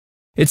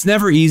It's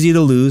never easy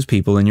to lose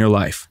people in your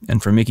life,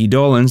 and for Mickey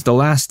Dolenz, the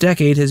last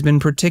decade has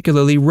been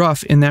particularly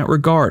rough in that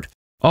regard.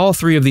 All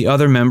 3 of the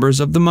other members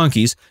of the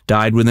Monkees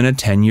died within a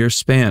 10-year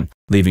span,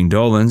 leaving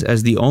Dolenz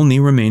as the only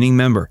remaining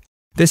member.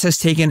 This has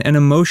taken an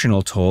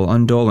emotional toll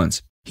on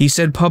Dolenz. He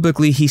said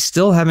publicly he's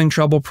still having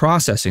trouble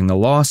processing the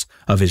loss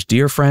of his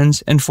dear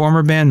friends and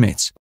former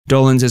bandmates.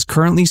 Dolenz is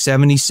currently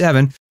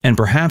 77, and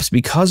perhaps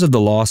because of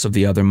the loss of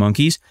the other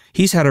Monkees,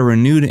 he's had a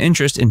renewed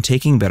interest in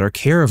taking better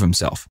care of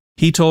himself.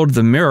 He told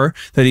The Mirror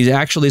that he's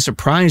actually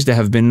surprised to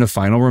have been the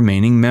final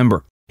remaining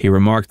member. He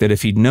remarked that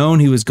if he'd known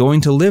he was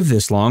going to live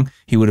this long,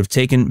 he would have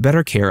taken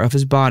better care of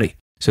his body.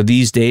 So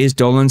these days,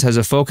 Dolenz has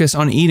a focus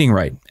on eating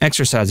right,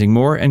 exercising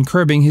more, and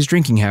curbing his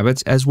drinking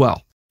habits as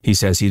well. He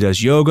says he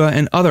does yoga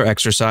and other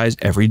exercise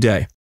every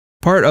day.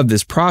 Part of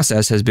this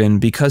process has been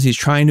because he's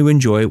trying to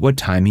enjoy what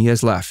time he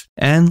has left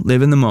and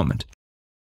live in the moment.